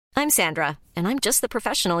I'm Sandra, and I'm just the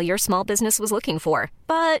professional your small business was looking for.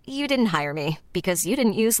 But you didn't hire me because you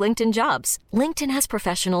didn't use LinkedIn Jobs. LinkedIn has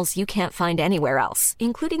professionals you can't find anywhere else,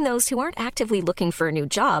 including those who aren't actively looking for a new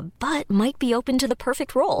job, but might be open to the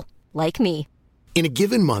perfect role, like me. In a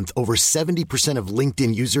given month, over 70% of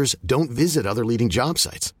LinkedIn users don't visit other leading job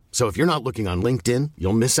sites. So if you're not looking on LinkedIn,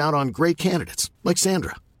 you'll miss out on great candidates like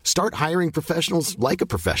Sandra. Start hiring professionals like a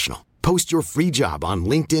professional. Post your free job on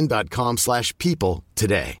linkedin.com/people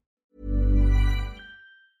today.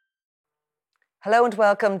 Hello and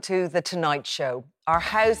welcome to The Tonight Show. Our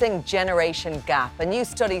housing generation gap. A new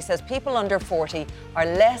study says people under 40 are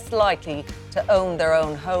less likely to own their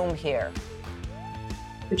own home here.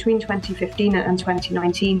 Between 2015 and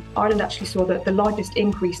 2019, Ireland actually saw the largest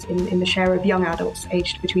increase in the share of young adults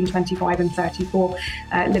aged between 25 and 34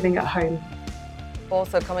 living at home.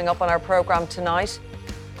 Also coming up on our programme tonight,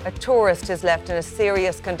 a tourist is left in a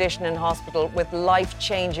serious condition in hospital with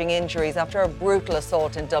life-changing injuries after a brutal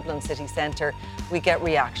assault in Dublin city centre. We get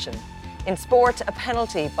reaction. In sport, a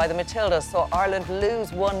penalty by the Matildas saw Ireland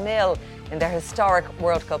lose 1-0 in their historic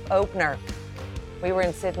World Cup opener. We were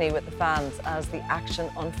in Sydney with the fans as the action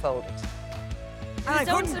unfolded. It's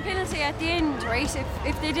down to the penalty at the end, right?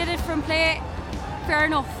 If they did it from play, fair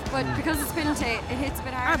enough. But because it's penalty, it hits a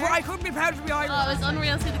bit harder. I couldn't be proud to be Irish. Oh, it was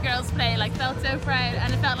unreal to see the girls play. Felt so proud,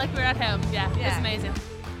 and it felt like we were at home. Yeah. It was amazing.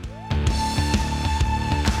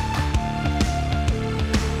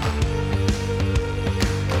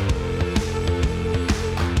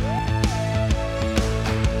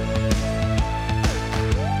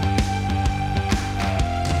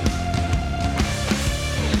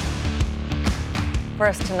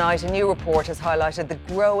 First tonight, a new report has highlighted the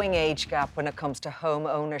growing age gap when it comes to home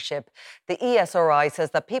ownership. The ESRI says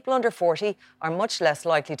that people under 40 are much less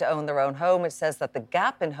likely to own their own home. It says that the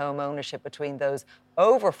gap in home ownership between those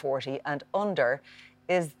over 40 and under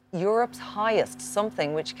is Europe's highest,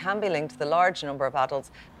 something which can be linked to the large number of adults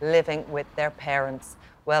living with their parents.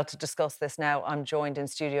 Well, to discuss this now, I'm joined in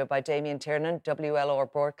studio by Damien Tiernan, WLR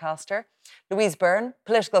broadcaster, Louise Byrne,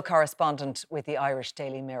 political correspondent with the Irish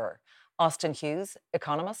Daily Mirror, Austin Hughes,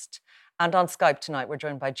 economist. And on Skype tonight, we're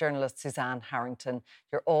joined by journalist Suzanne Harrington.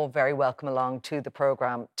 You're all very welcome along to the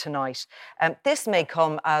programme tonight. This may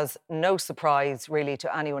come as no surprise, really,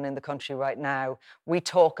 to anyone in the country right now. We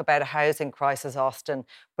talk about a housing crisis, Austin,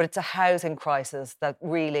 but it's a housing crisis that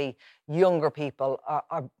really younger people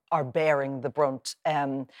are bearing the brunt.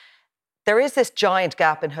 There is this giant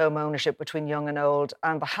gap in home ownership between young and old,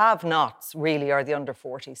 and the have-nots really are the under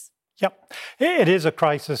 40s. Yep, it is a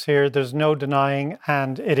crisis here. There's no denying,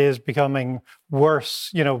 and it is becoming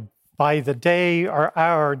worse, by the day or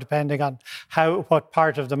hour, depending on what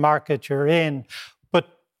part of the market you're in.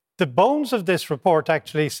 But the bones of this report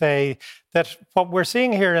actually say that what we're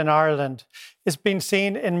seeing here in Ireland is being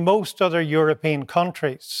seen in most other European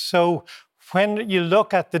countries. So when you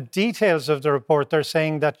look at the details of the report, they're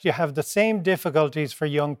saying that you have the same difficulties for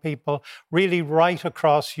young people really right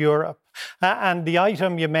across Europe. And the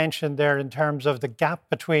item you mentioned there in terms of the gap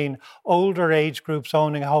between older age groups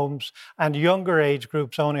owning homes and younger age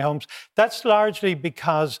groups owning homes, that's largely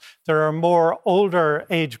because there are more older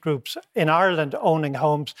age groups in Ireland owning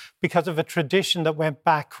homes because of a tradition that went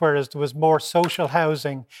back, whereas there was more social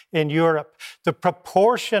housing in Europe. The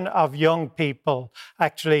proportion of young people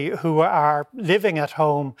actually who are living at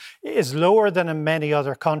home is lower than in many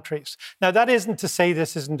other countries. Now, that isn't to say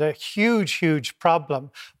this isn't a huge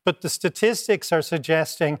problem, but the statistics are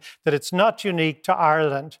suggesting that it's not unique to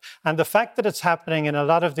Ireland. And the fact that it's happening in a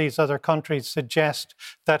lot of these other countries suggests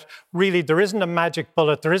that really there isn't a magic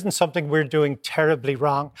bullet. There isn't something we're doing terribly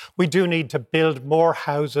wrong. We do need to build more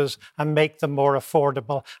houses and make them more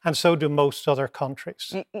affordable. And so do most other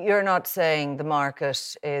countries. You're not saying the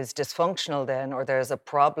market is dysfunctional then, or there's a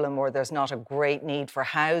problem, or there's not a great need for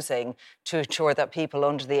housing to ensure that people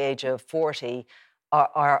under the age of 40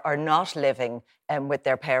 are not living with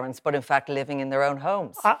their parents, but in fact living in their own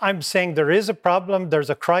homes. I'm saying there is a problem, there's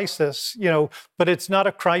a crisis, but it's not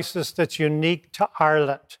a crisis that's unique to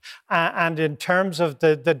Ireland. And in terms of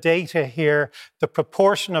the data here, the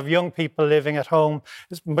proportion of young people living at home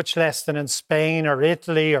is much less than in Spain or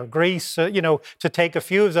Italy or Greece, to take a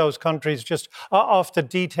few of those countries just off the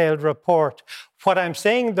detailed report. What I'm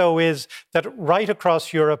saying, though, is that right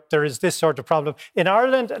across Europe, there is this sort of problem. In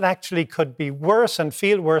Ireland, it actually could be worse and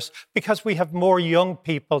feel worse because we have more young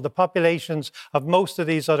people. The populations of most of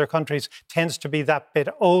these other countries tends to be that bit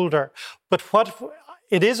older. But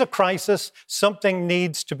it is a crisis. Something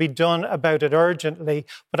needs to be done about it urgently.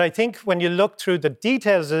 But I think when you look through the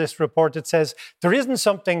details of this report, it says there isn't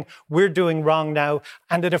something we're doing wrong now,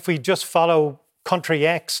 and that if we just follow country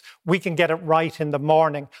X, we can get it right in the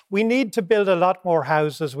morning. We need to build a lot more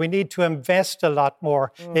houses. We need to invest a lot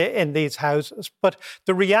more in these houses. But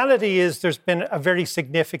the reality is there's been a very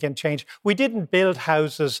significant change. We didn't build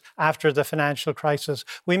houses after the financial crisis.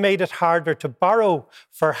 We made it harder to borrow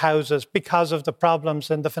for houses because of the problems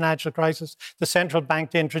in the financial crisis. The central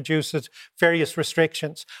bank introduced various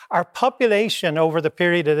restrictions. Our population over the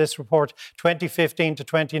period of this report, 2015 to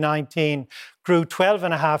 2019, grew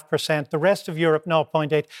 12.5%, the rest of Europe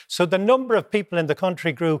 0.8%. So the number of people in the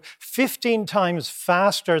country grew 15 times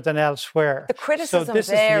faster than elsewhere. The criticism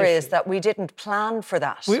is that we didn't plan for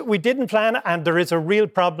that. We didn't plan, and there is a real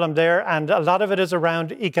problem there, and a lot of it is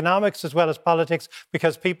around economics as well as politics,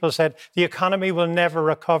 because people said the economy will never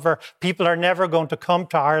recover, people are never going to come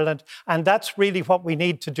to Ireland, and that's really what we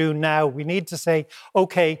need to do now. We need to say,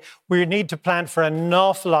 OK, we need to plan for an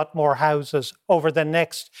awful lot more houses over the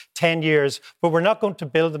next 10 years, but we're not going to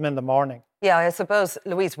build them in the morning. Yeah, I suppose,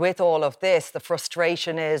 Louise, with all of this, the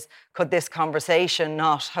frustration is, could this conversation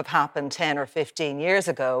not have happened 10 or 15 years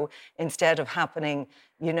ago instead of happening,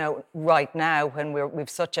 you know, right now when we've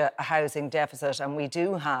such a housing deficit, and we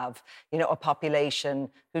do have, you know, a population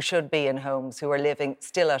who should be in homes, who are living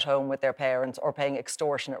still at home with their parents or paying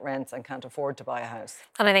extortionate rents and can't afford to buy a house.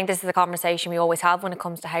 And I think this is a conversation we always have when it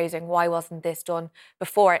comes to housing. Why wasn't this done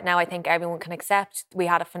before? Now I think everyone can accept we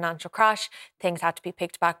had a financial crash, things had to be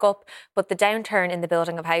picked back up, but the downturn in the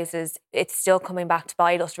building of houses, it's still coming back to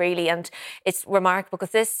bite us really. And it's remarkable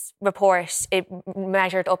because this report, it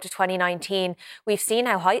measured up to 2019. We've seen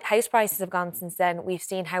how house prices have gone since then. We've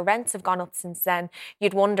seen how rents have gone up since then.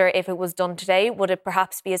 You'd wonder if it was done today, would it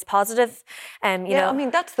perhaps be as positive? You know, I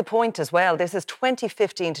mean, that's the point as well. This is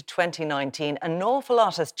 2015 to 2019. An awful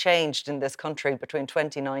lot has changed in this country between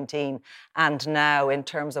 2019 and now in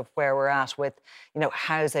terms of where we're at with, you know,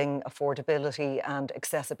 housing affordability and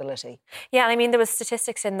accessibility. Yeah, I mean, there was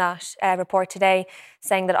statistics in that report today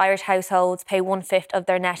saying that Irish households pay 1/5 of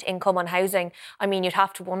their net income on housing. I mean, you'd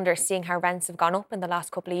have to wonder, seeing how rents have gone up in the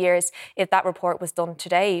last couple of years, if that report was done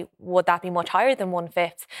today, would that be much higher than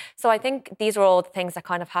 1/5? So I think these are all the things that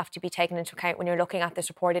kind of have to be taken into account when you're looking at this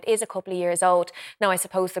report. It is a couple of years old. Now, I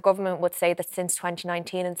suppose the government would say that since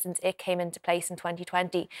 2019 and since it came into place in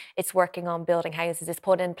 2020, it's working on building houses. It's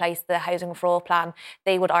put in place the housing for all plan.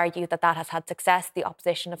 They would argue that that has had success. The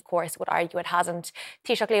opposition, of course, would argue it hasn't.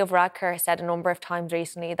 Taoiseach Leo Varadkar said a number of times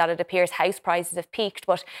recently that it appears house prices have peaked,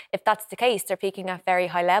 but if that's the case, they're peaking at very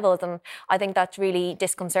high levels, and I think that's really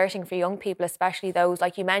disconcerting for young people, especially those,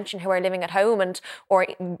 like you mentioned, who are living at home and or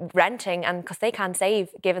renting, and because they can't save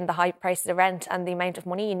given the high prices of rent and the amount of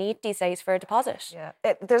money you need these days for a deposit. Yeah,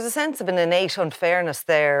 there's a sense of an innate unfairness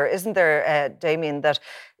there, isn't there, Damien, that,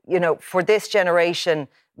 you know, for this generation,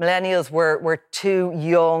 millennials were too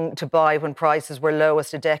young to buy when prices were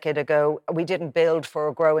lowest a decade ago. We didn't build for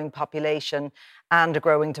a growing population and a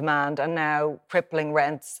growing demand, and now crippling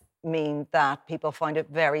rents mean that people find it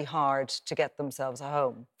very hard to get themselves a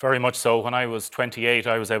home. Very much so. When I was 28,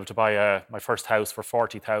 I was able to buy my first house for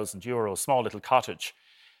 €40,000, small little cottage.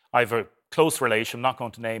 I have a close relation, I'm not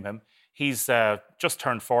going to name him. He's just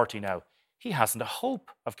turned 40 now. He hasn't a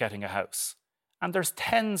hope of getting a house. And there's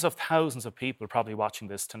tens of thousands of people probably watching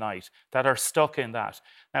this tonight that are stuck in that.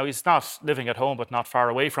 Now, he's not living at home, but not far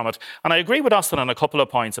away from it. And I agree with Austin on a couple of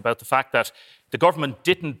points about the fact that the government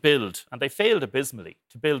didn't build, and they failed abysmally,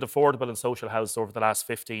 to build affordable and social houses over the last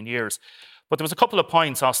 15 years. But there was a couple of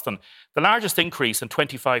points, Austin. The largest increase in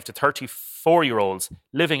 25 to 34-year-olds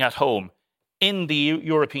living at home in the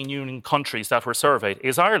European Union countries that were surveyed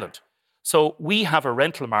is Ireland. So we have a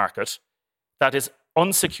rental market that is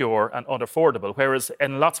unsecure and unaffordable, whereas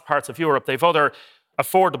in lots of parts of Europe, they've other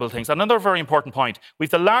affordable things. Another very important point,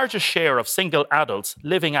 we've the largest share of single adults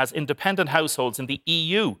living as independent households in the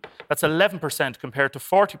EU. That's 11% compared to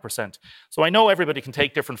 40%. So I know everybody can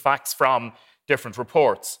take different facts from different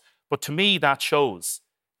reports, but to me that shows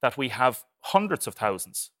that we have hundreds of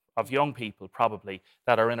thousands of young people probably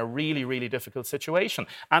that are in a really, really difficult situation.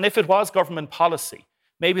 And if it was government policy,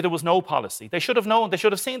 maybe there was no policy. They should have known, they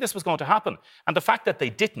should have seen this was going to happen. And the fact that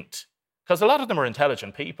they didn't, because a lot of them are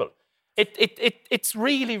intelligent people, it's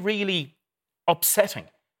really, really upsetting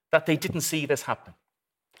that they didn't see this happen.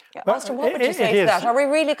 Yeah, Austin, what would you say to that? Are we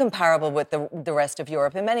really comparable with the rest of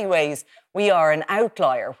Europe? In many ways, we are an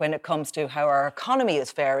outlier when it comes to how our economy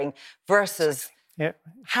is faring versus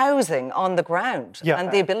housing on the ground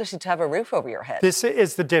and the ability to have a roof over your head. This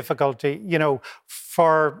is the difficulty,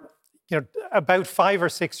 for about 5 or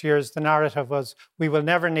 6 years, the narrative was we will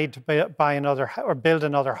never need to buy another or build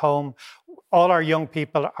another home. all our young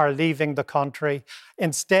people are leaving the country.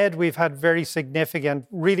 Instead, we've had very significant,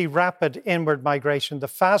 really rapid inward migration, the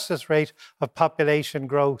fastest rate of population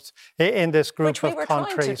growth in this group of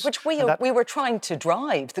countries. Which we were trying to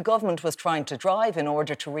drive. The government was trying to drive in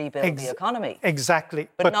order to rebuild the economy. Exactly.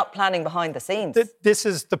 But not planning behind the scenes. This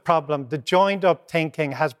is the problem. The joined-up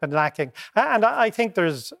thinking has been lacking. And I think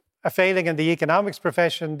there's a failing in the economics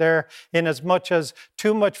profession there, in as much as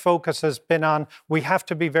too much focus has been on, we have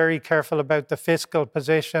to be very careful about the fiscal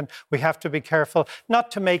position. We have to be careful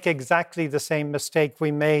not to make exactly the same mistake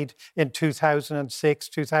we made in 2006,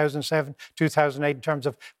 2007, 2008 in terms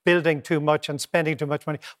of building too much and spending too much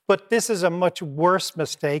money. But this is a much worse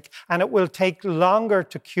mistake, and it will take longer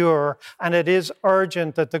to cure. And it is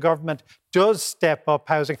urgent that the government does step up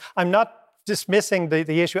housing. I'm not dismissing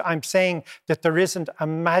the issue. I'm saying that there isn't a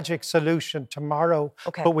magic solution tomorrow,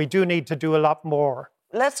 but we do need to do a lot more.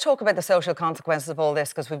 Let's talk about the social consequences of all this,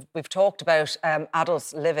 because we've talked about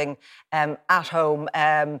adults living at home,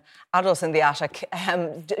 adults in the attic.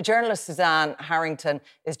 Journalist Suzanne Harrington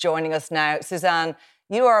is joining us now. Suzanne,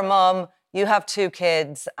 you are a mum. You have 2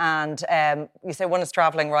 kids, and you say one is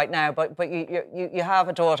travelling right now, but you have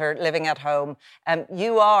a daughter living at home.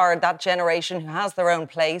 You are that generation who has their own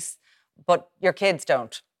place, but your kids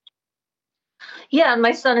don't. Yeah, and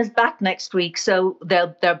my son is back next week, so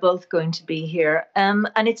they're both going to be here. And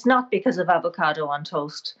it's not because of avocado on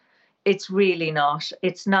toast. It's really not.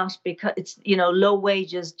 It's not because it's, low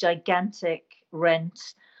wages, gigantic rent,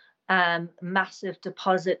 massive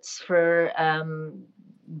deposits for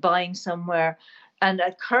buying somewhere. And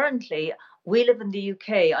currently, we live in the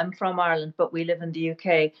UK. I'm from Ireland, but we live in the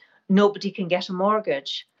UK. Nobody can get a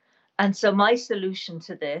mortgage. And so my solution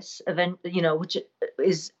to this, which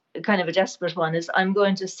is kind of a desperate one, is I'm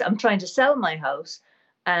trying to sell my house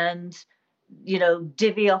and,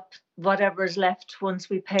 divvy up whatever's left once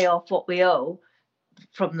we pay off what we owe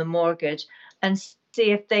from the mortgage, and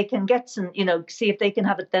see if they can get some, see if they can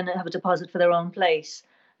have a deposit for their own place.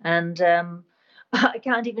 And I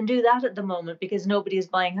can't even do that at the moment because nobody is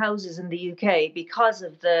buying houses in the UK because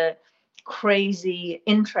of the crazy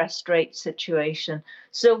interest rate situation.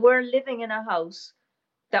 So we're living in a house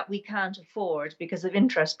that we can't afford because of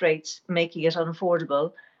interest rates making it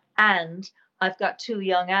unaffordable. And I've got 2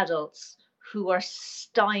 young adults who are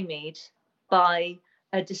stymied by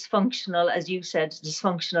a dysfunctional, as you said,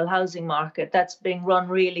 dysfunctional housing market that's being run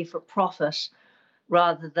really for profit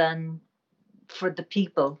rather than for the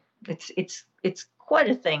people. It's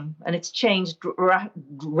quite a thing, and it's changed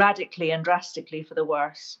radically and drastically for the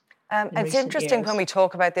worse. It's interesting when we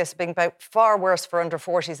talk about this being about far worse for under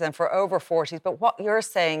 40s than for over 40s. But what you're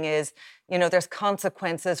saying is, there's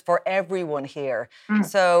consequences for everyone here.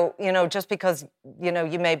 So, just because,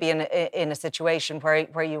 you may be in a situation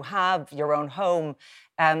where you have your own home,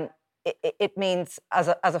 it means as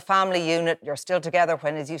a family unit, you're still together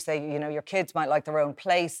when, as you say, your kids might like their own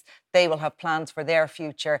place. They will have plans for their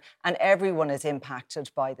future, and everyone is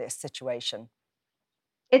impacted by this situation.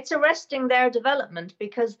 It's arresting their development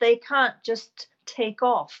because they can't just take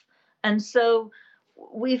off. And so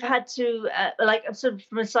we've had to, sort of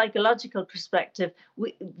from a psychological perspective,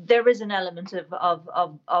 there is an element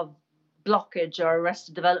of blockage or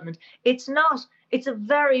arrested development. It's a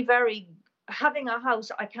very, very, having a house,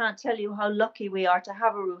 I can't tell you how lucky we are to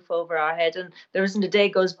have a roof over our head. And there isn't a day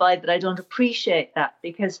goes by that I don't appreciate that,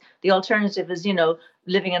 because the alternative is,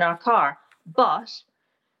 living in our car. But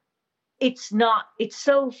it's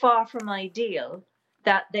so far from ideal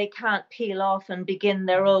that they can't peel off and begin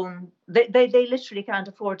their own. They literally can't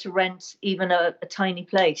afford to rent even a tiny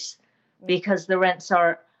place because the rents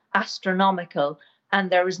are astronomical,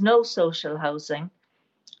 and there is no social housing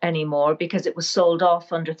anymore because it was sold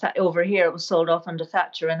off over here. It was sold off under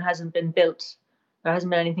Thatcher and hasn't been built. There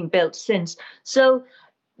hasn't been anything built since. So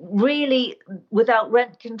really, without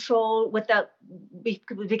rent control,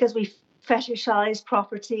 because we fetishize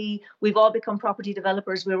property, we've all become property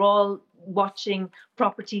developers, we're all watching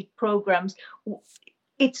property programs.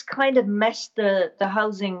 It's kind of messed the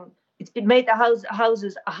housing, it's made the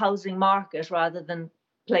houses a housing market rather than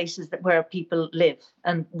places where people live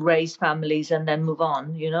and raise families and then move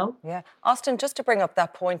on, Yeah. Austin, just to bring up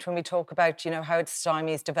that point when we talk about, how it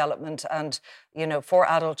stymies development and, for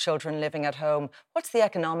adult children living at home, what's the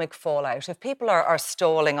economic fallout? If people are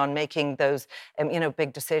stalling on making those,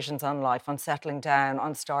 big decisions on life, on settling down,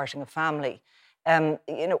 on starting a family,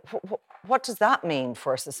 What does that mean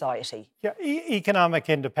for society? Yeah, economic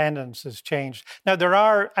independence has changed. Now, there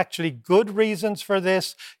are actually good reasons for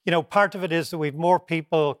this. Part of it is that we've more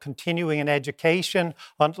people continuing in education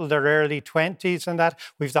until their early 20s and that.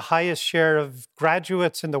 We've the highest share of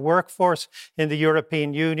graduates in the workforce in the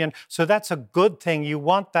European Union. So that's a good thing. You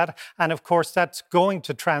want that. And of course, that's going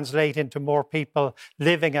to translate into more people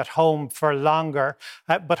living at home for longer.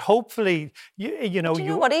 But hopefully, you know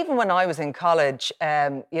what? Even when I was in college,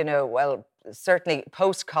 certainly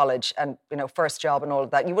post-college and, first job and all of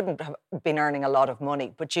that, you wouldn't have been earning a lot of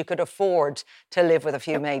money, but you could afford to live with a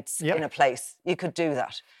few mates in a place. You could do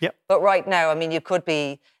that. Yep. But right now, you could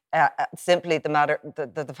be simply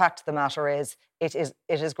the fact of the matter is it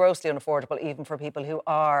is grossly unaffordable even for people who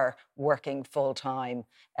are working full-time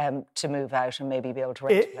to move out and maybe be able to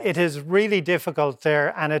rent a place. It is really difficult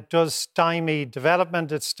there, and it does stymie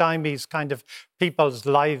development. It stymies kind of people's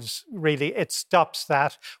lives, really. It stops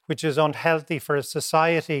that, which is unhealthy for a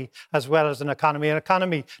society as well as an economy. An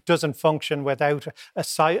economy doesn't function without a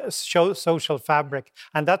social fabric,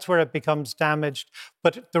 and that's where it becomes damaged.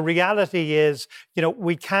 But the reality is,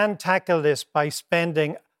 we can tackle this by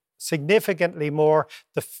spending significantly more.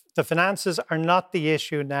 The finances are not the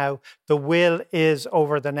issue now. The will is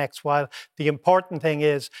over the next while. The important thing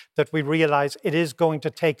is that we realise it is going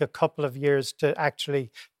to take a couple of years to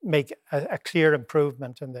actually make a clear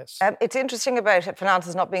improvement in this. It's interesting about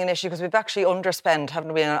finances not being an issue because we've actually underspent,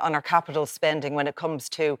 haven't we, on our capital spending when it comes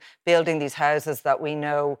to building these houses that we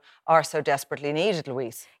know are so desperately needed,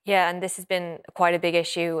 Louise. Yeah, and this has been quite a big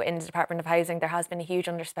issue in the Department of Housing. There has been a huge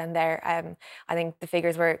underspend there. I think the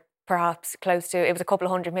figures were perhaps close to, it was a couple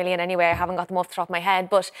of 100 million anyway. I haven't got them off the top of my head,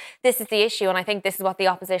 but this is the issue. And I think this is what the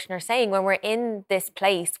opposition are saying. When we're in this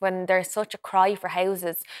place, when there's such a cry for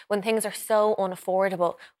houses, when things are so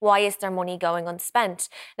unaffordable, why is there money going unspent?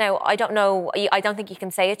 Now, I don't know, I don't think you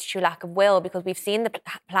can say it's true lack of will because we've seen the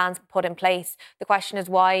plans put in place. The question is,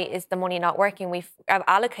 why is the money not working? We've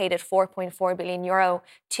allocated €4.4 billion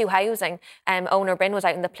to housing. Owner Bryn was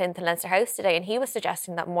out in the Plinth and Leinster House today and he was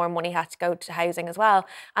suggesting that more money had to go to housing as well.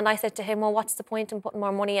 And I said to him, well, what's the point in putting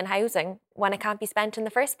more money in housing when it can't be spent in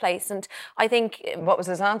the first place? And I think... What was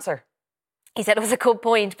his answer? He said it was a good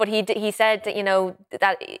point, but he said that,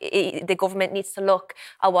 that the government needs to look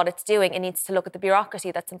at what it's doing. It needs to look at the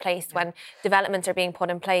bureaucracy that's in place when developments are being put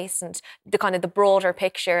in place and the kind of the broader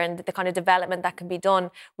picture and the kind of development that can be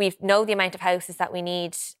done. We know the amount of houses that we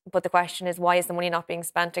need, but the question is, why is the money not being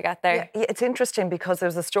spent to get there? Yeah, it's interesting because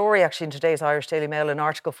there's a story actually in today's Irish Daily Mail, an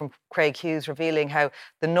article from Craig Hughes revealing how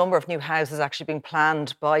the number of new houses actually being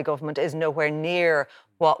planned by government is nowhere near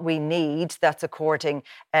what we need. That's according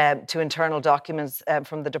to internal documents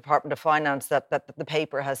from the Department of Finance that the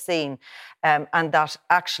paper has seen. And that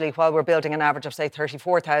actually, while we're building an average of, say,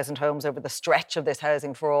 34,000 homes over the stretch of this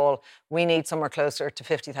Housing for All, we need somewhere closer to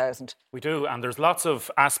 50,000. We do, and there's lots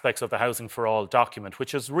of aspects of the Housing for All document,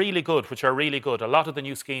 which are really good. A lot of the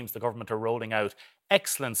new schemes the government are rolling out,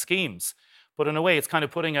 excellent schemes. But in a way, it's kind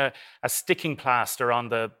of putting a sticking plaster on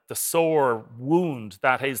the sore wound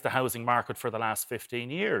that is the housing market for the last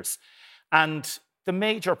 15 years. And the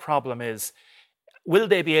major problem is, will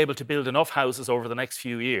they be able to build enough houses over the next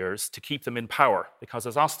few years to keep them in power? Because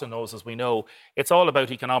as Austin knows, as we know, it's all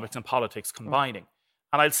about economics and politics combining.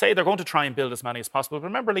 And I'd say they're going to try and build as many as possible. But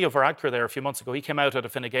remember Leo Varadkar there a few months ago? He came out at a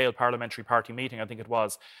Fine Gael parliamentary party meeting, I think it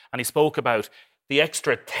was, and he spoke about the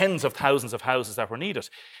extra tens of thousands of houses that were needed.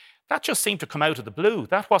 That just seemed to come out of the blue.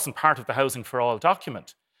 That wasn't part of the Housing for All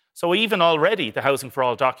document. So even already, the Housing for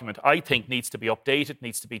All document, I think, needs to be updated,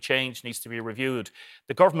 needs to be changed, needs to be reviewed.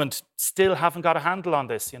 The government still haven't got a handle on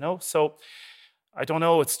this, So I don't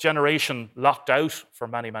know, it's generation locked out for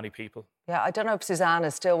many, many people. Yeah, I don't know if Suzanne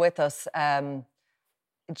is still with us.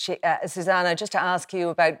 Susanna, just to ask you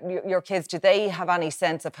about your kids, do they have any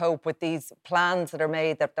sense of hope with these plans that are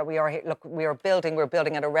made that we are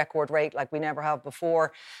building at a record rate like we never have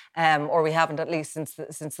before, or we haven't at least since the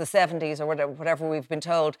 70s or whatever we've been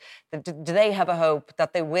told. Do they have a hope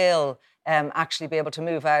that they will actually be able to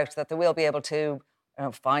move out, that they will be able to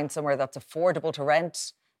find somewhere that's affordable to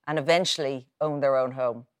rent and eventually own their own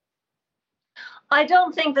home? I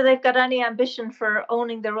don't think that they've got any ambition for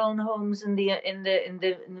owning their own homes in the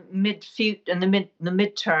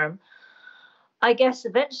midterm. I guess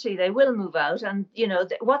eventually they will move out, and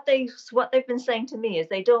what they've been saying to me is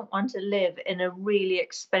they don't want to live in a really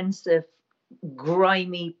expensive,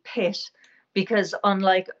 grimy pit, because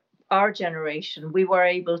unlike our generation, we were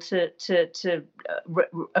able to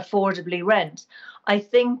affordably rent. I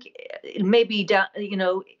think maybe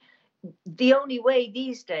the only way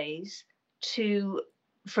these days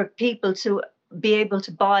for people to be able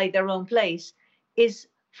to buy their own place is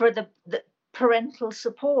for the parental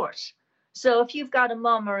support. So if you've got a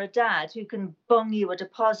mum or a dad who can bung you a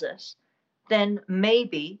deposit, then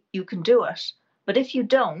maybe you can do it. But if you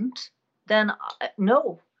don't, then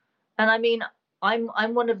no. And I mean,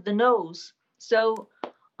 I'm one of the no's. So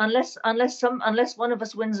unless one of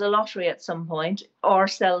us wins the lottery at some point, or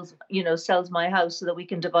sells my house so that we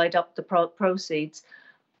can divide up the proceeds,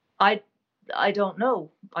 I don't know.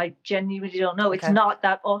 I genuinely don't know. Okay. It's not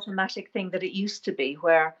that automatic thing that it used to be,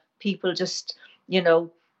 where people just,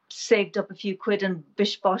 saved up a few quid and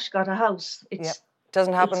bish bosh got a house.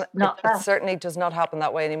 Doesn't happen. It certainly does not happen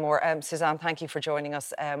that way anymore. Suzanne, thank you for joining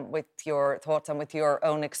us with your thoughts and with your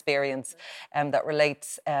own experience that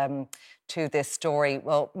relates to this story.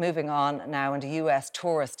 Well, moving on now, and a US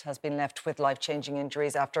tourist has been left with life-changing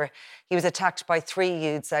injuries after he was attacked by 3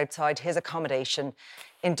 youths outside his accommodation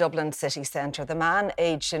in Dublin city centre. The man,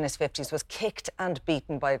 aged in his 50s, was kicked and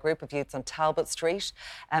beaten by a group of youths on Talbot Street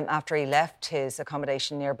after he left his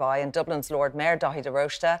accommodation nearby. And Dublin's Lord Mayor Daithí de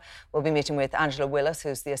Rochta will be meeting with Angela Willis,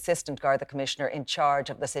 who's the Assistant Garda Commissioner in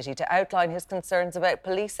charge of the city, to outline his concerns about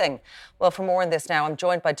policing. Well, for more on this now, I'm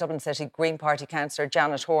joined by Dublin City Green Party councillor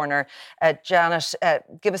Janet Horner. Janet,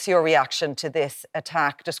 give us your reaction to this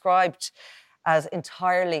attack, described as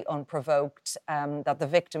entirely unprovoked, that the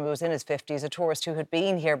victim, who was in his 50s, a tourist who had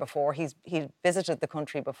been here before, he'd visited the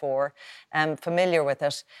country before, familiar with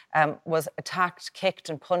it, was attacked, kicked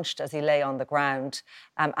and punched as he lay on the ground.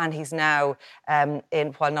 And he's now,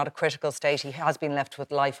 while not a critical state, he has been left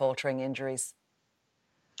with life-altering injuries.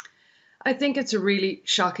 I think it's a really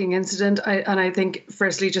shocking incident. I think,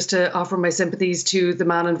 firstly, just to offer my sympathies to the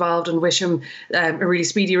man involved and wish him a really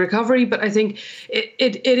speedy recovery. But I think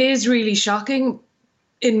it is really shocking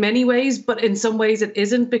in many ways, but in some ways it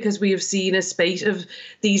isn't, because we have seen a spate of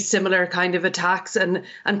these similar kind of attacks and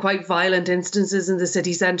quite violent instances in the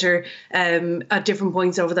city centre at different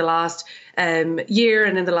points over the last year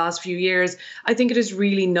and in the last few years. I think it is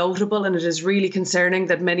really notable, and it is really concerning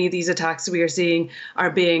that many of these attacks we are seeing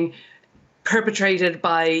are being perpetrated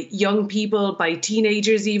by young people, by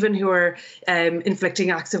teenagers even, who are inflicting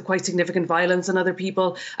acts of quite significant violence on other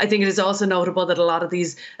people. I think it is also notable that a lot of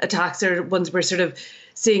these attacks are ones we're sort of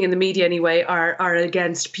seeing in the media anyway, are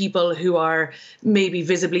against people who are maybe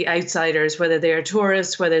visibly outsiders, whether they are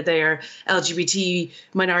tourists, whether they are LGBT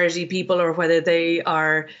minority people, or whether they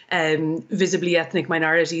are visibly ethnic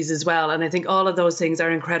minorities as well. And I think all of those things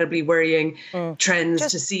are incredibly worrying trends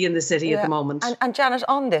to see in the city at the moment. And Janet,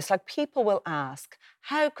 on this, people will ask,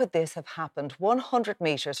 how could this have happened 100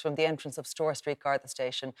 metres from the entrance of Store Street Garda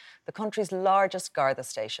Station, the country's largest Garda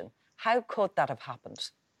station? How could that have happened?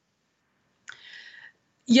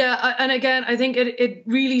 Yeah, and again, I think it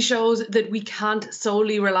really shows that we can't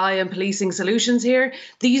solely rely on policing solutions here.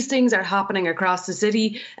 These things are happening across the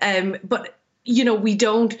city, but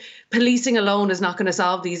policing alone is not going to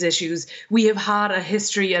solve these issues. We have had a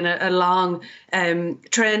history and a long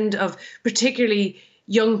trend of particularly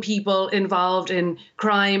young people involved in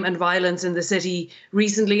crime and violence in the city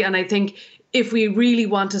recently, and I think if we really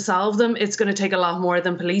want to solve them, it's going to take a lot more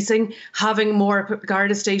than policing. Having more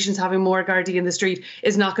Garda stations, having more Gardaí in the street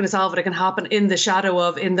is not going to solve it. It can happen in the shadow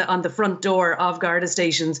of, on the front door of Garda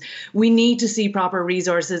stations. We need to see proper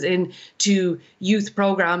resources into youth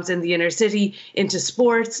programmes in the inner city, into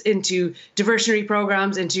sports, into diversionary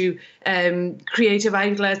programmes, into creative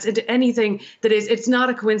outlets, into anything that is. It's not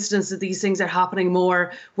a coincidence that these things are happening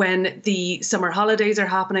more when the summer holidays are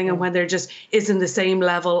happening and when there just isn't the same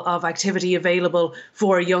level of activity available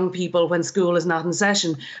for young people when school is not in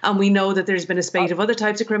session. And we know that there's been a spate of other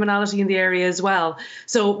types of criminality in the area as well.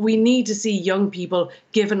 So we need to see young people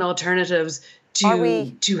given alternatives to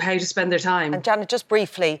how to spend their time. And Janet, just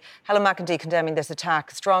briefly, Helen McEntee condemning this attack,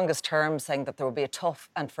 strongest terms, saying that there will be a tough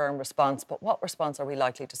and firm response. But what response are we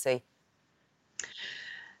likely to see?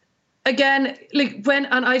 Again,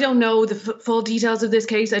 and I don't know the full details of this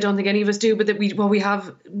case, I don't think any of us do, but what we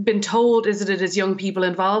have been told is that it is young people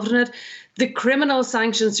involved in it. The criminal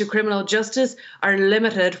sanctions to criminal justice are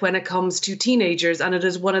limited when it comes to teenagers, and it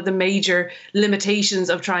is one of the major limitations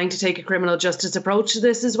of trying to take a criminal justice approach to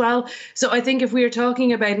this as well. So I think if we are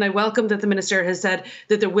talking about, and I welcome that the Minister has said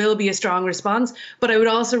that there will be a strong response, but I would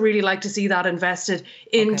also really like to see that invested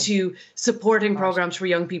into supporting programmes for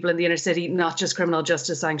young people in the inner city, not just criminal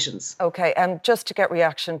justice sanctions. OK, and just to get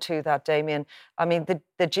reaction to that, Damien, I mean,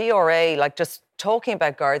 the GRA, just talking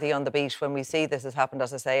about Gardaí on the beat when we see this has happened,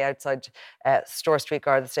 as I say, outside Store Street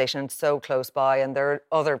Garda station, so close by, and there are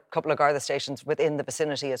other couple of Garda stations within the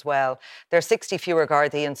vicinity as well. There are 60 fewer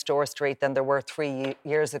Gardaí in Store Street than there were 3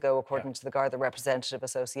 years ago, according to the Garda Representative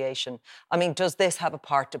Association. I mean, does this have a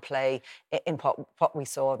part to play in what we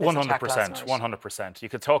saw this attack last night? 100%. You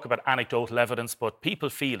could talk about anecdotal evidence, but people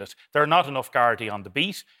feel it. There are not enough Gardaí on the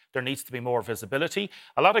beat. There needs to be more visibility.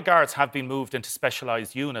 A lot of guards have been moved into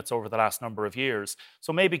specialised units over the last number of years.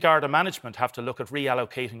 So maybe Garda management have to look at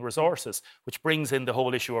reallocating resources, which brings in the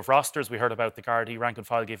whole issue of rosters. We heard about the Gardaí rank and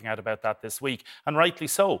file giving out about that this week, and rightly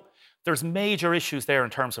so. There's major issues there in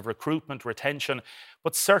terms of recruitment, retention,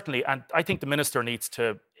 but certainly, and I think the Minister needs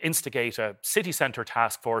to instigate a city centre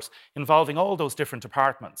task force involving all those different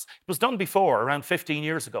departments. It was done before, around 15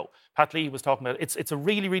 years ago. Pat Lee was talking about it. It's a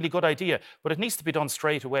really, really good idea, but it needs to be done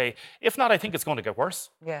straight away. If not, I think it's going to get worse.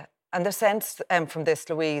 Yeah. And the sense from this,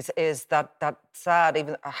 Louise, is that sad,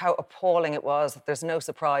 even how appalling it was. There's no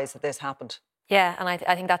surprise that this happened. Yeah, and I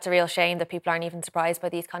think that's a real shame that people aren't even surprised by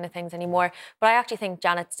these kind of things anymore. But I actually think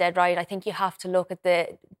Janet's dead right. I think you have to look at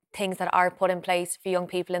the things that are put in place for young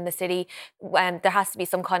people in the city. There has to be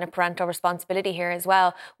some kind of parental responsibility here as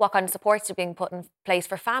well. What kind of supports are being put in place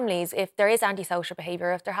for families if there is antisocial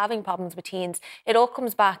behaviour, if they're having problems with teens? It all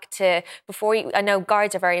comes back to I know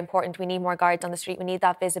guards are very important. We need more guards on the street. We need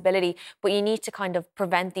that visibility. But you need to kind of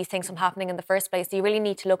prevent these things from happening in the first place. So you really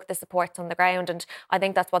need to look at the supports on the ground. And I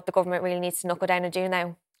think that's what the government really needs to knuckle down and do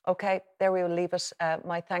now. OK, there we will leave it.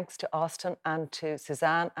 My thanks to Austin and to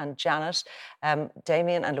Suzanne and Janet.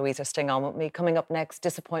 Damien and Louise are staying on with me. Coming up next,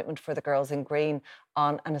 disappointment for the girls in green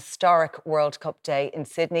on an historic World Cup day in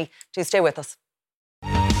Sydney. Do stay with us.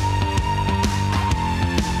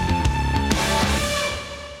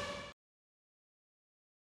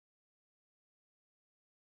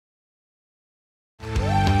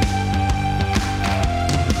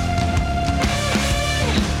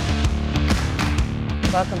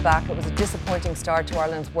 Welcome back. It was a disappointing start to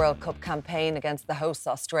Ireland's World Cup campaign against the hosts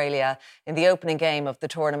Australia. In the opening game of the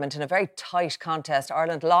tournament, in a very tight contest,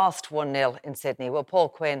 Ireland lost 1-0 in Sydney. Well, Paul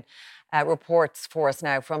Quinn reports for us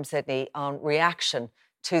now from Sydney on reaction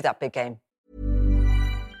to that big game.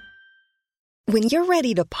 When you're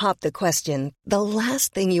ready to pop the question, the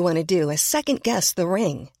last thing you want to do is second-guess the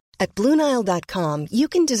ring. At BlueNile.com, you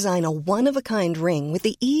can design a one-of-a-kind ring with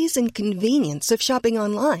the ease and convenience of shopping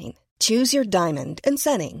online. Choose your diamond and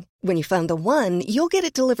setting. When you find the one, you'll get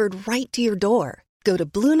it delivered right to your door. Go to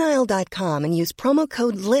BlueNile.com and use promo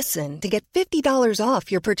code LISTEN to get $50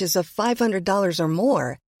 off your purchase of $500 or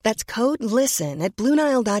more. That's code LISTEN at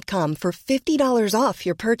BlueNile.com for $50 off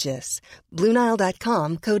your purchase.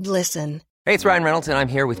 BlueNile.com, code LISTEN. Hey, it's Ryan Reynolds, and I'm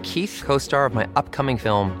here with Keith, co-star of my upcoming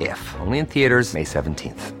film, If, only in theaters May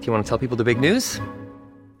 17th. Do you want to tell people the big news?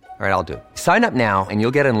 All right, I'll do it. Sign up now and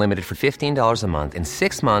you'll get unlimited for $15 a month and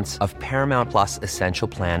 6 months of Paramount Plus Essential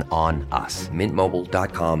Plan on us.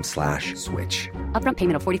 MintMobile.com/switch. Upfront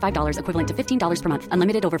payment of $45 equivalent to $15 per month.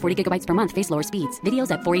 Unlimited over 40 gigabytes per month. Face lower speeds.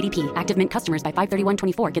 Videos at 480p. Active Mint customers by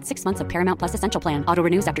 531.24 get 6 months of Paramount Plus Essential Plan. Auto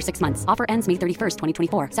renews after 6 months. Offer ends May 31st,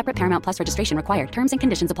 2024. Separate Paramount Plus registration required. Terms and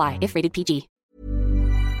conditions apply if rated PG.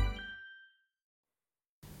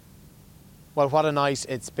 Well, what a night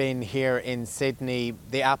it's been here in Sydney.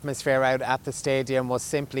 The atmosphere out at the stadium was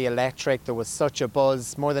simply electric. There was such a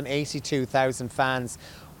buzz. More than 82,000 fans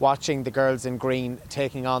watching the girls in green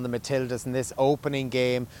taking on the Matildas in this opening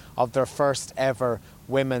game of their first ever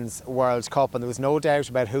Women's World Cup. And there was no doubt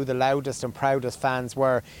about who the loudest and proudest fans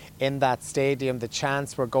were in that stadium. The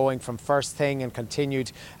chants were going from first thing and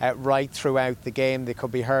continued right throughout the game. They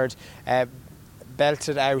could be heard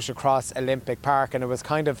belted out across Olympic Park, and it was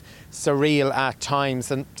kind of surreal at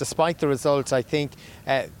times. And despite the result, I think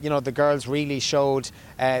the girls really showed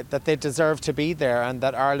that they deserved to be there and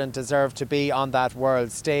that Ireland deserved to be on that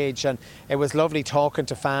world stage. And it was lovely talking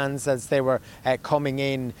to fans as they were coming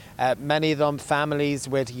in. Many of them families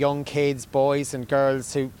with young kids, boys and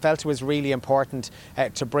girls, who felt it was really important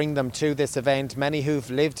to bring them to this event. Many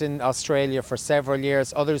who've lived in Australia for several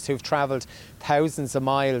years, others who've travelled thousands of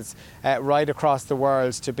miles right across the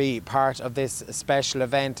world to be part of this special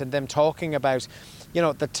event. And them talking about,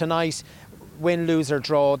 that tonight, win, lose or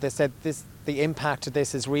draw, they said the impact of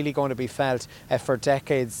this is really going to be felt for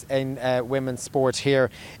decades in women's sport here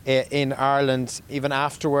in Ireland. Even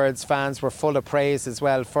afterwards, fans were full of praise as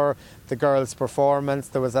well for the girls' performance.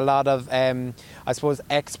 There was a lot of, I suppose,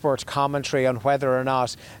 expert commentary on whether or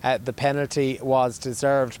not the penalty was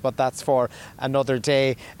deserved, but that's for another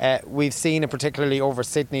day. We've seen, particularly over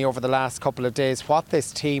Sydney over the last couple of days, what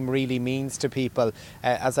this team really means to people.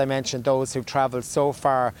 As I mentioned, those who've travelled so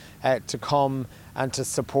far to come and to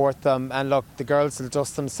support them. And look, the girls will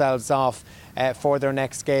dust themselves off for their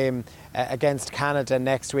next game against Canada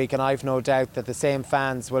next week, and I've no doubt that the same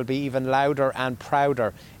fans will be even louder and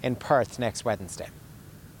prouder in Perth next Wednesday.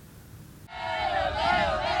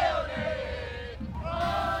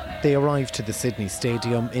 They arrived to the Sydney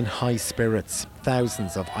Stadium in high spirits.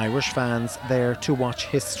 Thousands of Irish fans there to watch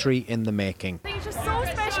history in the making. I think it's just so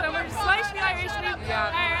special, and we're slightly Irish.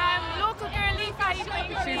 Our local girl, Leaf, she's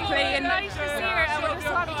playing this year, and we're just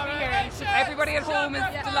happy to be here. Everybody at home is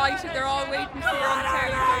delighted. They're all waiting to see her on the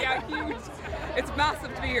telly. So yeah, huge. It's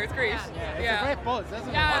massive to be here. It's great. It's a great buzz, isn't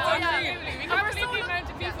it? Yeah, absolutely. We can't believe the amount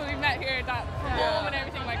of people we met here that from home and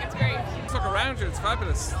everything. Like, it's great. Look around you, it's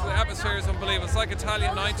fabulous. The atmosphere is unbelievable. It's like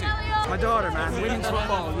Italian 90. My daughter, man, women's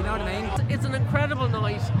football, you know what I mean? It's an incredible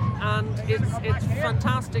night, and it's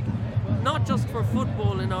fantastic, not just for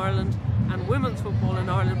football in Ireland and women's football in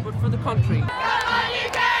Ireland, but for the country.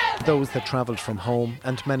 Those that travelled from home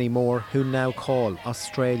and many more who now call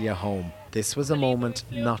Australia home. This was a moment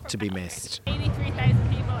not to be missed. 83,000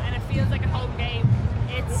 people, and it feels like a home game.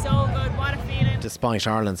 It's so good, what a feeling. Despite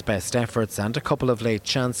Ireland's best efforts and a couple of late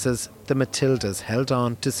chances, the Matildas held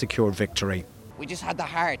on to secure victory. We just had the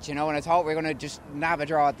heart, you know, and I thought we were going to just nab a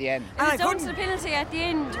draw at the end. It was down to the penalty at the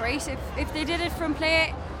end, right? If they did it from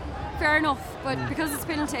play, fair enough, but because it's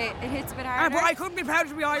penalty, it hits a bit harder. But I couldn't be proud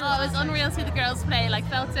to be Irish. Oh, it was unreal to see the girls play, like,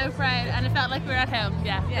 felt so proud, and it felt like we were at home.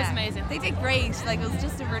 Yeah, it was amazing. They did great, like, it was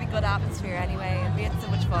just a really good atmosphere anyway, and we had so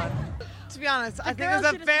much fun. To be honest, I think it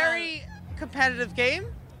was a very competitive game.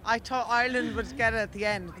 I thought Ireland would get it at the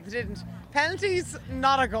end, but they didn't. Penalties,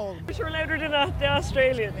 not a goal. We were louder than the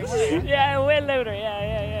Australians. Yeah, well louder,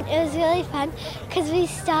 yeah. It was really fun because we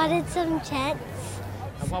started some chants.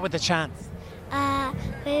 And what were the chants?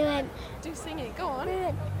 We went... Do sing it, go on. We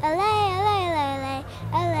went, Olé, olé,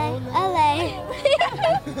 olé, olé,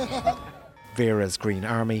 olé. Vera's Green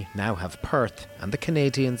Army now have Perth and the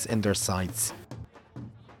Canadians in their sights.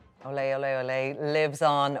 Olé, olé, olé lives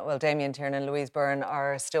on. Well, Damien Tiernan and Louise Byrne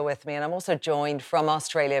are still with me, and I'm also joined from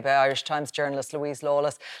Australia by Irish Times journalist Louise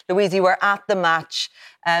Lawless. Louise, you were at the match.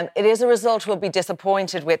 It is a result we'll be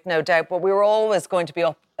disappointed with, no doubt, but we were always going to be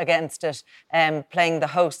up against it, playing the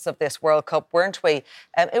hosts of this World Cup, weren't we?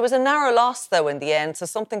 It was a narrow loss, though, in the end, so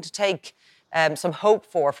something to take some hope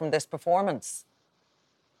for from this performance.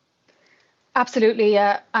 Absolutely,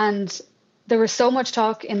 yeah. And there was so much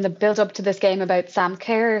talk in the build-up to this game about Sam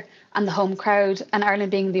Kerr and the home crowd and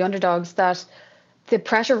Ireland being the underdogs that the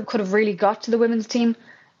pressure could have really got to the women's team,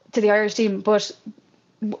 to the Irish team, but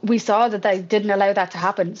we saw that they didn't allow that to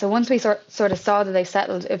happen. So once we sort of saw that they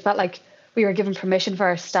settled, it felt like we were given permission for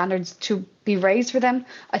our standards to be raised for them.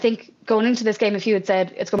 I think going into this game, if you had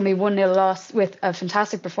said it's going to be 1-0 loss with a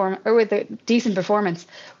fantastic performance or with a decent performance,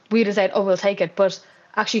 we'd have said, oh, we'll take it. But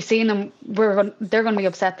actually seeing them, they're going to be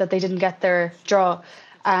upset that they didn't get their draw.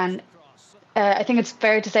 And I think it's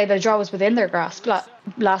fair to say that a draw was within their grasp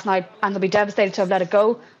last night, and they'll be devastated to have let it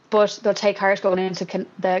go, but they'll take heart going into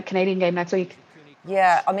the Canadian game next week.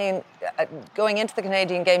 Yeah, I mean, going into the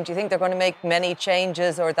Canadian game, do you think they're going to make many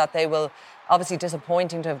changes, or that they will, obviously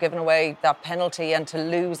disappointing to have given away that penalty and to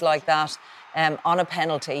lose like that on a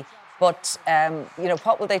penalty, but,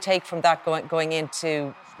 what will they take from that going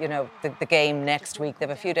into, the game next week? They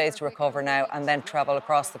have a few days to recover now and then travel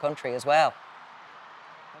across the country as well.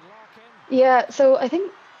 Yeah, so I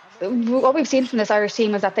think what we've seen from this Irish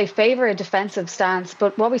team is that they favour a defensive stance,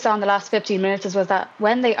 but what we saw in the last 15 minutes was that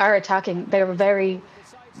when they are attacking, they're very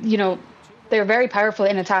powerful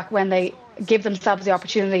in attack when they give themselves the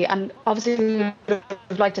opportunity, and obviously we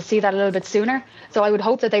would like to see that a little bit sooner. So I would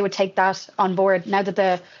hope that they would take that on board. Now that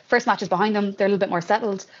the first match is behind them, they're a little bit more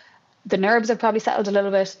settled. The nerves have probably settled a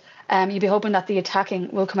little bit. You'd be hoping that the attacking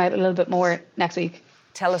will come out a little bit more next week.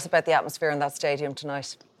 Tell us about the atmosphere in that stadium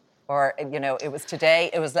tonight. Or, it was today,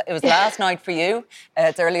 it was last night for you.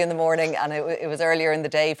 It's early in the morning, and it was earlier in the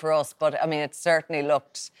day for us. But, I mean, it certainly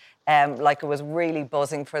looked like it was really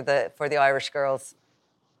buzzing for the Irish girls.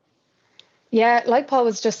 Yeah, like Paul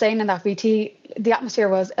was just saying in that VT, the atmosphere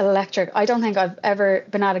was electric. I don't think I've ever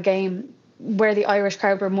been at a game where the Irish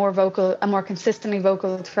crowd were more vocal and more consistently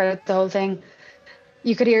vocal throughout the whole thing.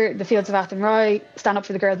 You could hear the Fields of Athenry stand up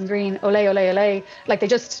for the girls in green, olé, olé, olé. Like, they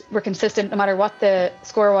just were consistent no matter what the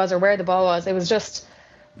score was or where the ball was. It was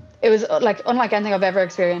like unlike anything I've ever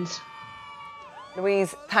experienced.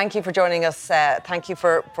 Louise, thank you for joining us. Thank you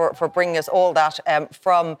for bringing us all that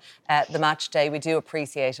from the match day. We do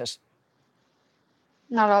appreciate it.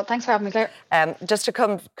 Not at all. Thanks for having me, Claire. Just to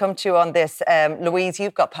come to you on this, Louise,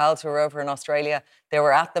 you've got pals who are over in Australia. They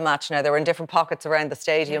were at the match now. They were in different pockets around the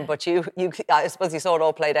stadium, but you, I suppose you saw it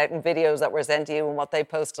all played out in videos that were sent to you and what they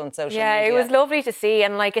posted on social media. Yeah, it was lovely to see,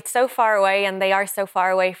 and like, it's so far away, and they are so far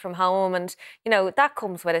away from home, and you know that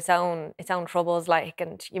comes with its own troubles, like,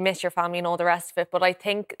 and you miss your family and all the rest of it. But I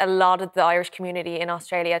think a lot of the Irish community in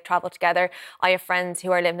Australia travel together. I have friends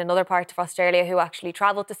who are living in other parts of Australia who actually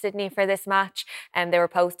travelled to Sydney for this match, and they were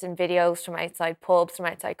posting videos from outside pubs, from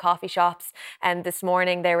outside coffee shops, and this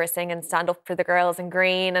morning they were singing "Stand Up for the Girls in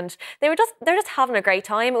Green," and they're just having a great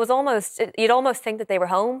time. It was you'd almost think that they were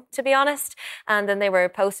home, to be honest. And then they were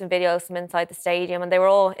posting videos from inside the stadium, and they were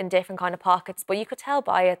all in different kind of pockets, but you could tell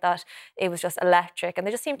by it that it was just electric, and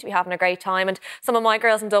they just seemed to be having a great time. And some of my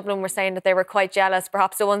girls in Dublin were saying that they were quite jealous.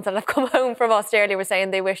 Perhaps the ones that have come home from Australia were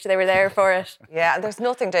saying they wished they were there for it. Yeah, and there's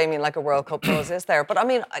nothing, Damien, like a World Cup buzz, is there? But I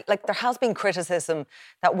mean, like, there has been criticism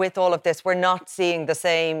that with all of this, we're not seeing the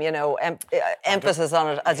same, emphasis on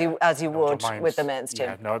it as you would with the men's team.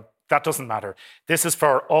 Yeah, no, that doesn't matter. This is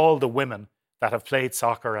for all the women that have played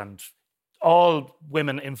soccer and all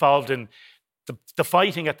women involved in the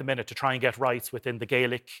fighting at the minute to try and get rights within the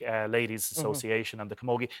Gaelic Ladies Association and the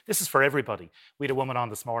Camogie. This is for everybody. We had a woman on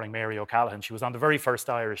this morning, Mary O'Callaghan. She was on the very first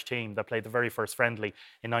Irish team that played the very first friendly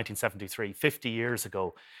in 1973, 50 years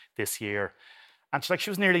ago this year. And she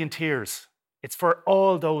was nearly in tears. It's for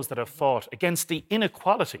all those that have fought against the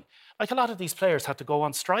inequality. Like, a lot of these players had to go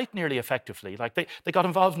on strike nearly effectively. Like, they got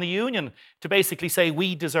involved in the union to basically say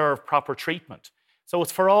we deserve proper treatment. So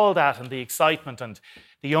it's for all that, and the excitement and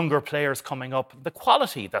the younger players coming up, the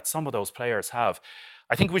quality that some of those players have.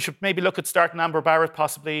 I think we should maybe look at starting Amber Barrett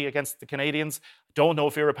possibly against the Canadians. Don't know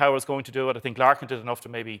if Vera Power is going to do it. I think Larkin did enough to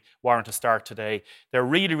maybe warrant a start today. They're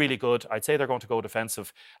really, really good. I'd say they're going to go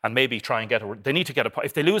defensive and maybe try and they need to get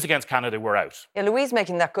if they lose against Canada, we're out. Yeah, Louise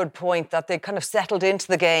making that good point that they kind of settled into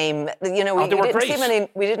the game. You know, we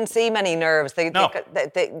didn't see many nerves. They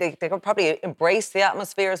could probably embrace the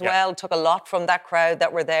atmosphere as well. Took a lot from that crowd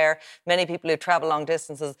that were there. Many people who travel long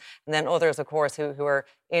distances, and then others, of course, who are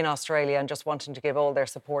in Australia and just wanting to give all their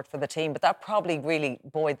support for the team. But that probably really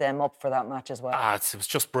buoyed them up for that match as well. It was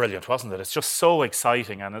just brilliant, wasn't it? It's just so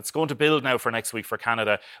exciting, and it's going to build now for next week for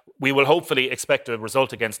Canada. We will hopefully expect a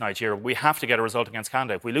result against Nigeria. We have to get a result against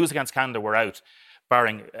Canada. If we lose against Canada, we're out,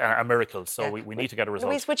 barring a miracle. So we need to get a result.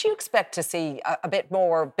 Louise, would you expect to see a bit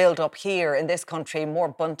more build-up here in this country, more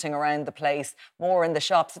bunting around the place, more in the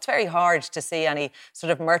shops? It's very hard to see any sort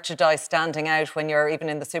of merchandise standing out when you're even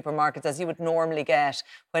in the supermarkets, as you would normally get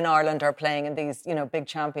when Ireland are playing in these, big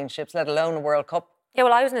championships, let alone a World Cup. Yeah,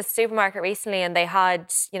 well, I was in a supermarket recently, and they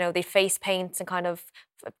had, they face paints and kind of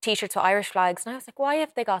T-shirts with Irish flags, and I was like, why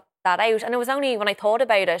have they got that out? And it was only when I thought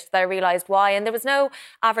about it that I realised why. And there was no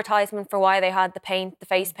advertisement for why they had the paint, the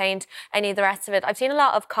face paint, any of the rest of it. I've seen a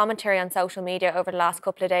lot of commentary on social media over the last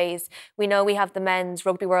couple of days. We know we have the Men's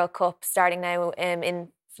Rugby World Cup starting now in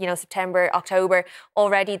September, October.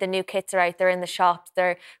 Already the new kits are out there in the shops.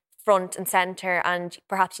 They're front and centre, and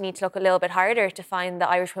perhaps you need to look a little bit harder to find the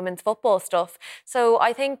Irish women's football stuff. So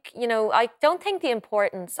I think, I don't think the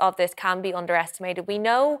importance of this can be underestimated. We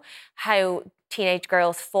know how teenage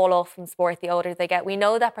girls fall off from sport the older they get. We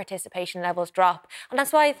know that participation levels drop. And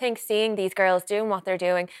that's why I think seeing these girls doing what they're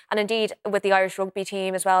doing, and indeed with the Irish rugby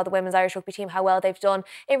team as well, the women's Irish rugby team, how well they've done,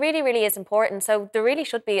 it really, really is important. So there really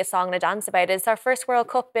should be a song and a dance about it. It's our first World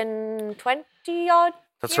Cup in 20-odd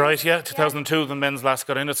That's right, yeah. 2002, the men's last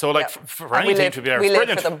got in it. So, for any team to be there,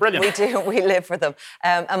 it's brilliant. Brilliant. We do. We live for them.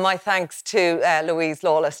 And my thanks to Louise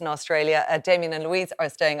Lawless in Australia. Damien and Louise are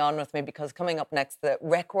staying on with me because coming up next, the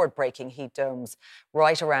record-breaking heat domes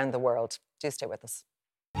right around the world. Do stay with us.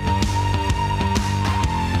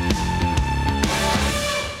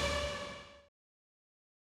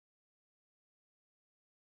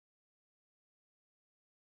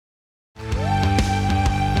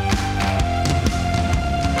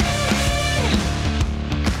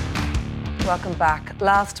 Welcome back.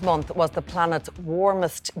 Last month was the planet's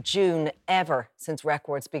warmest June ever since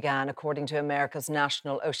records began, according to America's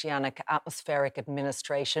National Oceanic Atmospheric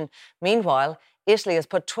Administration. Meanwhile, Italy has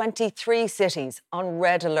put 23 cities on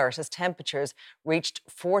red alert as temperatures reached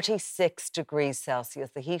 46 degrees Celsius.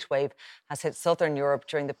 The heat wave has hit southern Europe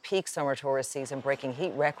during the peak summer tourist season, breaking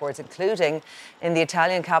heat records, including in the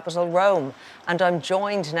Italian capital, Rome. And I'm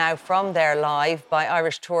joined now from there live by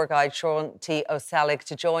Irish tour guide Sean T. O'Selig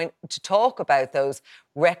to talk about those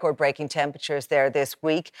record-breaking temperatures there this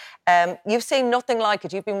week. You've seen nothing like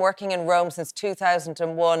it. You've been working in Rome since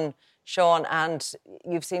 2001. Sean, and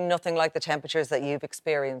you've seen nothing like the temperatures that you've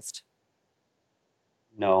experienced.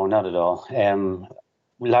 No, not at all.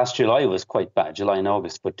 Last July was quite bad, July and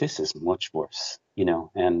August, but this is much worse, you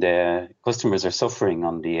know, and customers are suffering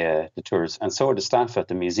on the tours, and so are the staff at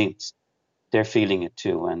the museums. They're feeling it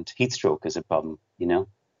too, and heat stroke is a problem, you know.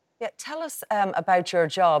 Yeah, tell us about your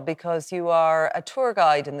job, because you are a tour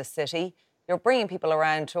guide in the city. You're bringing people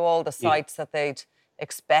around to all the sites that they'd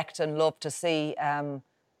expect and love to see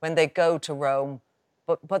when they go to Rome.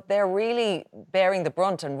 But they're really bearing the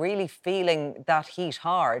brunt and really feeling that heat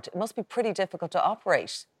hard. It must be pretty difficult to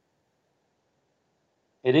operate.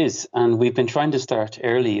 It is, and we've been trying to start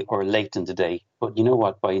early or late in the day. But you know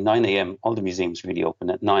what? By 9 a.m., all the museums really open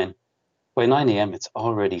at 9. By 9 a.m., it's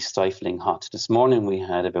already stifling hot. This morning, we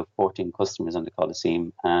had about 14 customers on the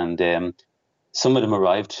Colosseum, and some of them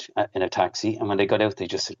arrived in a taxi, and when they got out, they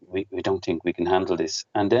just said, we don't think we can handle this.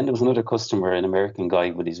 And then there was another customer, an American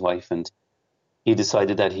guy with his wife, and he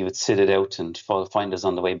decided that he would sit it out and find us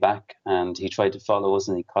on the way back. And he tried to follow us,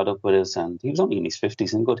 and he caught up with us, and he was only in his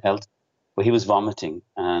 50s, in good health, but he was vomiting.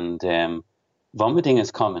 And vomiting is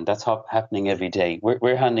common. That's happening every day.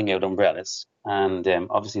 We're handing out umbrellas, and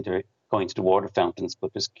obviously they're going to the water fountains,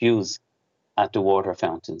 but there's queues at the water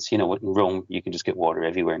fountains. You know, in Rome, you can just get water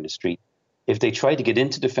everywhere in the street. If they try to get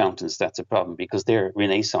into the fountains, that's a problem, because they're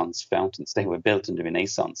Renaissance fountains. They were built in the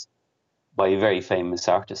Renaissance by very famous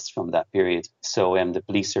artists from that period. So the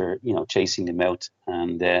police are, you know, chasing them out,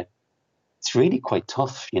 and it's really quite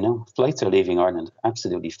tough, you know. Flights are leaving Ireland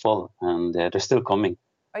absolutely full, and they're still coming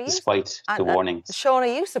despite the warnings. Sean, are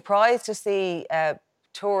you surprised to see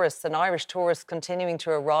tourists and Irish tourists continuing to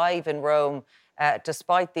arrive in Rome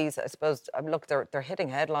despite these, I suppose, look, they're hitting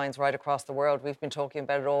headlines right across the world. We've been talking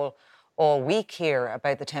about it all week here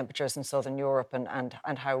about the temperatures in Southern Europe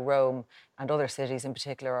and how Rome and other cities in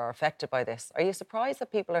particular are affected by this. Are you surprised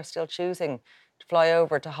that people are still choosing to fly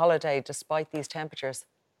over to holiday despite these temperatures?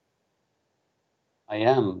 I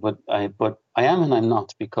am, but I am and I'm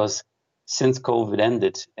not, because since COVID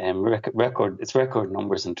ended, it's record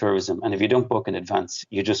numbers in tourism, and if you don't book in advance,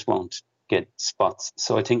 you just won't get spots.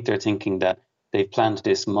 So I think they're thinking that they've planned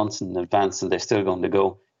this months in advance and they're still going to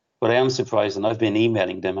go. But I am surprised, and I've been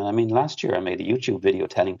emailing them. And I mean, last year I made a YouTube video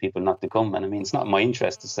telling people not to come. And I mean, it's not my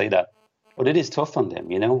interest to say that, but it is tough on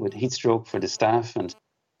them, you know, with heat stroke for the staff and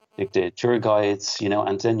the tour guides, you know,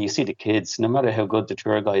 and then you see the kids, no matter how good the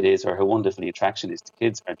tour guide is or how wonderful the attraction is, the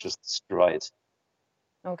kids are just destroyed.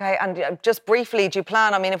 Okay, and just briefly, do you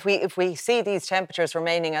plan, I mean, if we see these temperatures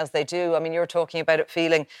remaining as they do, I mean, you're talking about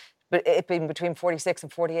it being between 46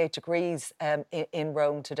 and 48 degrees in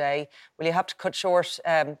Rome today. Will you have to cut short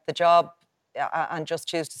the job and just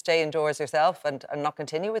choose to stay indoors yourself and not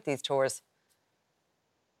continue with these tours?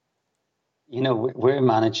 You know, we're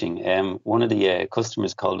managing. One of the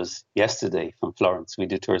customers called us yesterday from Florence. We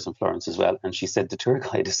do tours in Florence as well. And she said the tour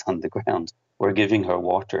guide is on the ground. We're giving her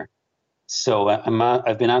water. So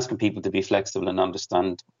I've been asking people to be flexible and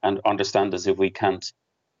understand us if we can't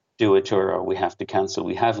do a tour or we have to cancel.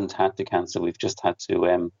 We haven't had to cancel. We've just had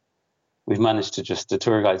to, we've managed to the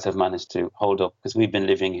tour guides have managed to hold up because we've been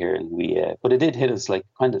living here, and but it did hit us like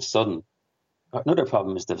kind of sudden. Another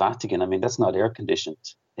problem is the Vatican. I mean, that's not air conditioned.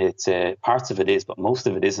 It's parts of it is, but most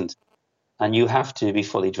of it isn't. And you have to be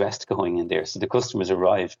fully dressed going in there. So the customers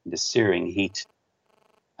arrive in the searing heat,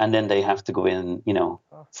 and then they have to go in, you know,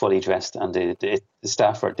 fully dressed. And the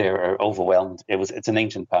staff are there are overwhelmed. It's an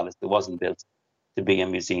ancient palace that wasn't built to be a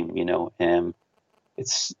museum, you know.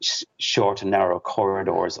 It's short and narrow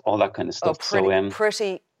corridors, all that kind of stuff.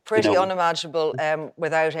 Pretty you know, unimaginable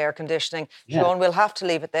without air conditioning. Yeah. Sean, we'll have to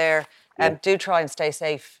leave it there. Do try and stay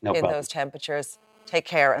safe in those temperatures. Take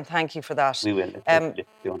care, and thank you for that. We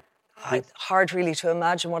will. Hard really to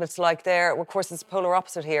imagine what it's like there. Of course, it's the polar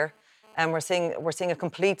opposite here, and we're seeing a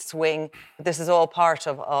complete swing. This is all part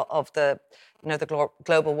of the, you know, the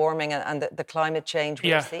global warming and the climate change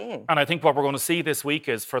we're seeing. And I think what we're going to see this week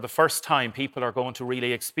is, for the first time, people are going to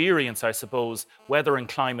really experience, I suppose, weather and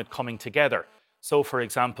climate coming together. So, for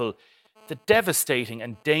example, the devastating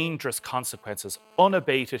and dangerous consequences,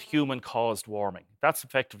 unabated human-caused warming. That's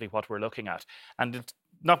effectively what we're looking at. And it's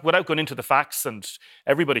not without going into the facts, and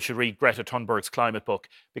everybody should read Greta Thunberg's climate book,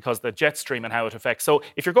 because the jet stream and how it affects. So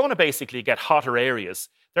if you're going to basically get hotter areas,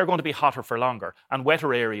 they're going to be hotter for longer, and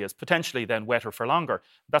wetter areas potentially then wetter for longer.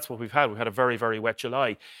 That's what we've had. We've had a very, very wet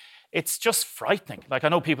July. It's just frightening. Like, I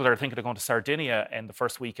know people are thinking of going to Sardinia in the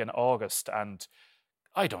first week in August, and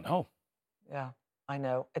I don't know. Yeah. I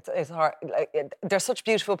know it's hard. There's such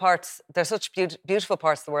beautiful parts. There's such beautiful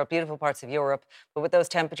parts of the world, beautiful parts of Europe. But with those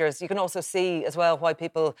temperatures, you can also see as well why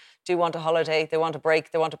people do want a holiday. They want a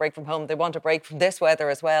break. They want a break from home. They want a break from this weather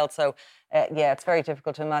as well. So it's very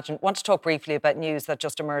difficult to imagine. I want to talk briefly about news that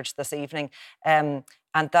just emerged this evening.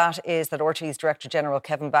 And that is that RTÉ's Director General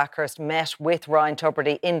Kevin Backhurst met with Ryan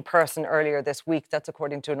Tubridy in person earlier this week. That's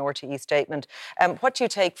according to an RTÉ statement. What do you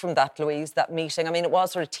take from that, Louise, that meeting? I mean, it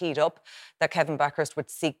was sort of teed up that Kevin Backhurst would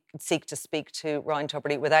seek to speak to Ryan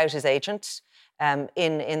Tubridy without his agent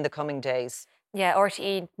in the coming days. Yeah,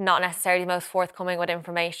 RTÉ not necessarily most forthcoming with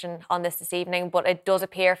information on this evening, but it does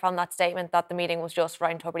appear from that statement that the meeting was just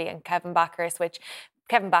Ryan Tubridy and Kevin Backhurst, which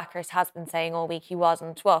Kevin Backhurst has been saying all week he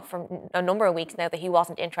wasn't, well, from a number of weeks now, that he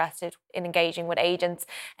wasn't interested in engaging with agents.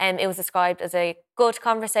 It was described as a good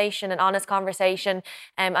conversation, an honest conversation,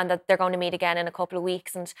 and that they're going to meet again in a couple of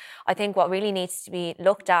weeks. And I think what really needs to be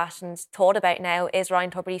looked at and thought about now is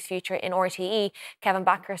Ryan Tubridy's future in RTÉ. Kevin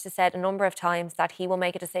Backhurst has said a number of times that he will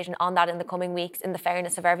make a decision on that in the coming weeks, in the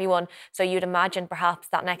fairness of everyone. So you'd imagine perhaps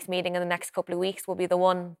that next meeting in the next couple of weeks will be the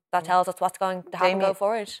one that tells us what's going to happen go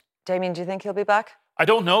forward. Damien, do you think he'll be back? I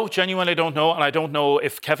don't know, genuinely don't know, and I don't know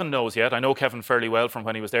if Kevin knows yet. I know Kevin fairly well from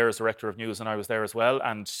when he was there as Director of News and I was there as well,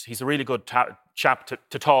 and he's a really good chap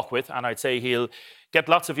to talk with, and I'd say he'll get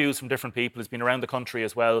lots of views from different people. He's been around the country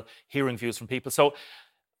as well, hearing views from people. So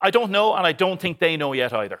I don't know, and I don't think they know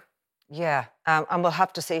yet either. Yeah, and we'll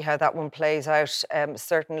have to see how that one plays out.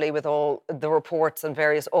 Certainly with all the reports and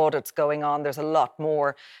various audits going on, there's a lot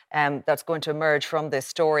more that's going to emerge from this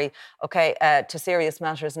story. OK, to serious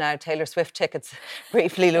matters now. Taylor Swift tickets,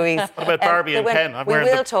 briefly, Louise. What about Barbie and Ken? We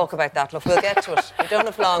will talk about that. Look, we'll get to it. We don't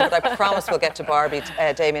have long, but I promise we'll get to Barbie,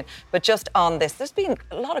 Damien. But just on this, there's been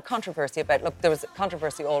a lot of controversy about, look, there was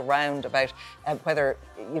controversy all round about whether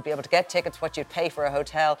you'd be able to get tickets, what you'd pay for a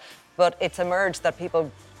hotel. But it's emerged that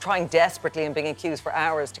people trying desperately and being accused for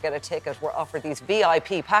hours to get a ticket were offered these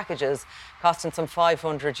VIP packages costing some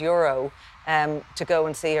 €500 to go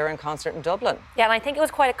and see her in concert in Dublin. Yeah, and I think it was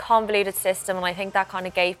quite a convoluted system, and I think that kind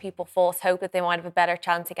of gave people false hope that they might have a better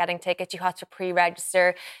chance of getting tickets. You had to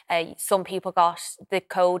pre-register. Some people got the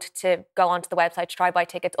code to go onto the website to try buy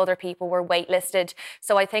tickets. Other people were waitlisted.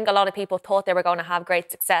 So I think a lot of people thought they were going to have great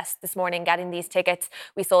success this morning getting these tickets.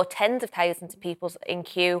 We saw tens of thousands of people in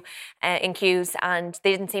queues, and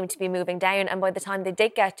they didn't seem to be moving down. And by the time they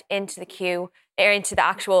did get into the queue, or into the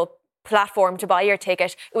actual platform to buy your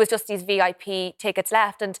ticket, it was just these VIP tickets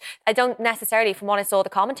left. And I don't necessarily, from what I saw the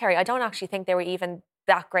commentary, I don't actually think they were even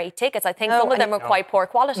that great tickets. I think some of them were quite poor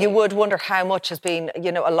quality. You would wonder how much has been,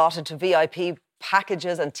 allotted to VIP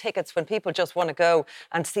packages and tickets when people just want to go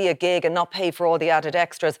and see a gig and not pay for all the added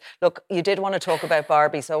extras. Look, you did want to talk about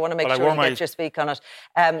Barbie, so I want to make sure you get your speak on it.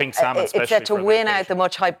 Pink salmon, it's set to win out the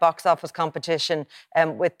much-hyped box office competition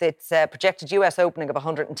with its projected US opening of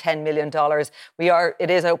 $110 million. It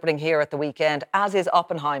is opening here at the weekend, as is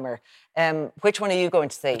Oppenheimer. Which one are you going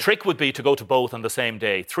to see? The trick would be to go to both on the same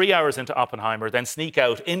day. 3 hours into Oppenheimer, then sneak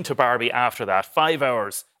out into Barbie after that. 5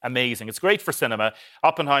 hours. Amazing. It's great for cinema.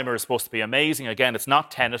 Oppenheimer is supposed to be amazing. Again, it's not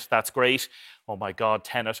Tenet. That's great. Oh my God,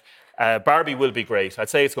 Tenet. Barbie will be great. I'd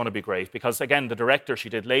say it's going to be great because, again, the director, she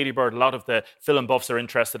did Lady Bird. A lot of the film buffs are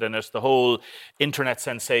interested in it. The whole internet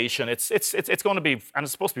sensation. It's going to be, and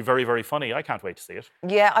it's supposed to be very, very funny. I can't wait to see it.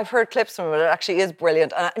 Yeah, I've heard clips from it. It actually is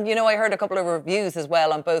brilliant. And I heard a couple of reviews as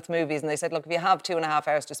well on both movies, and they said, look, if you have 2.5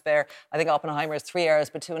 hours to spare, I think Oppenheimer is 3 hours,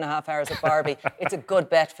 but 2.5 hours of Barbie. It's a good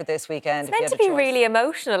bet for this weekend. It's meant to be really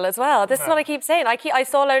emotional as well. This is what I keep saying. I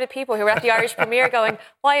saw a load of people who were at the Irish premiere going,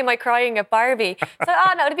 why am I crying at Barbie? So,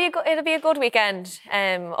 no, it'll be a good weekend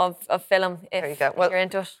of film if you're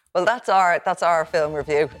into it. Well, that's our film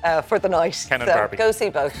review for the night. Ken and Barbie. Go see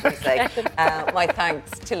both, please say. My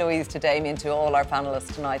thanks to Louise, to Damien, to all our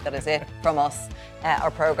panellists tonight. That is it from us.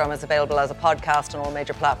 Our programme is available as a podcast on all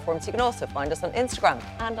major platforms. You can also find us on Instagram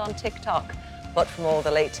and on TikTok. But from all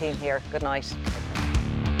the late team here, good night.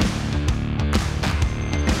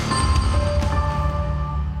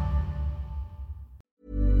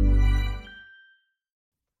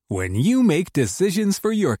 When you make decisions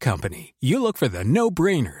for your company, you look for the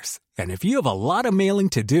no-brainers. And if you have a lot of mailing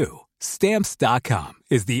to do, Stamps.com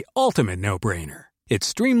is the ultimate no-brainer. It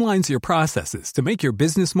streamlines your processes to make your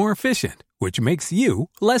business more efficient, which makes you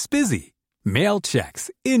less busy. Mail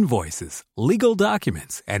checks, invoices, legal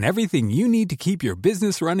documents, and everything you need to keep your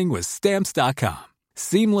business running with Stamps.com.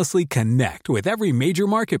 Seamlessly connect with every major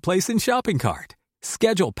marketplace and shopping cart.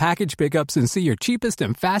 Schedule package pickups and see your cheapest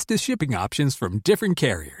and fastest shipping options from different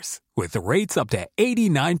carriers. With rates up to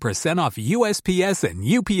 89% off USPS and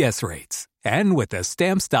UPS rates. And with the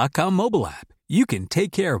Stamps.com mobile app, you can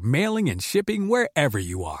take care of mailing and shipping wherever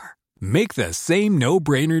you are. Make the same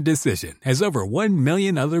no-brainer decision as over 1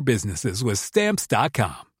 million other businesses with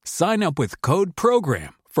Stamps.com. Sign up with code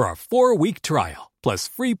PROGRAM for a 4-week trial, plus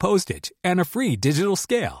free postage and a free digital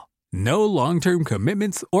scale. No long-term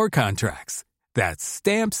commitments or contracts. That's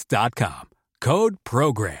Stamps.com. Code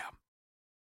PROGRAM.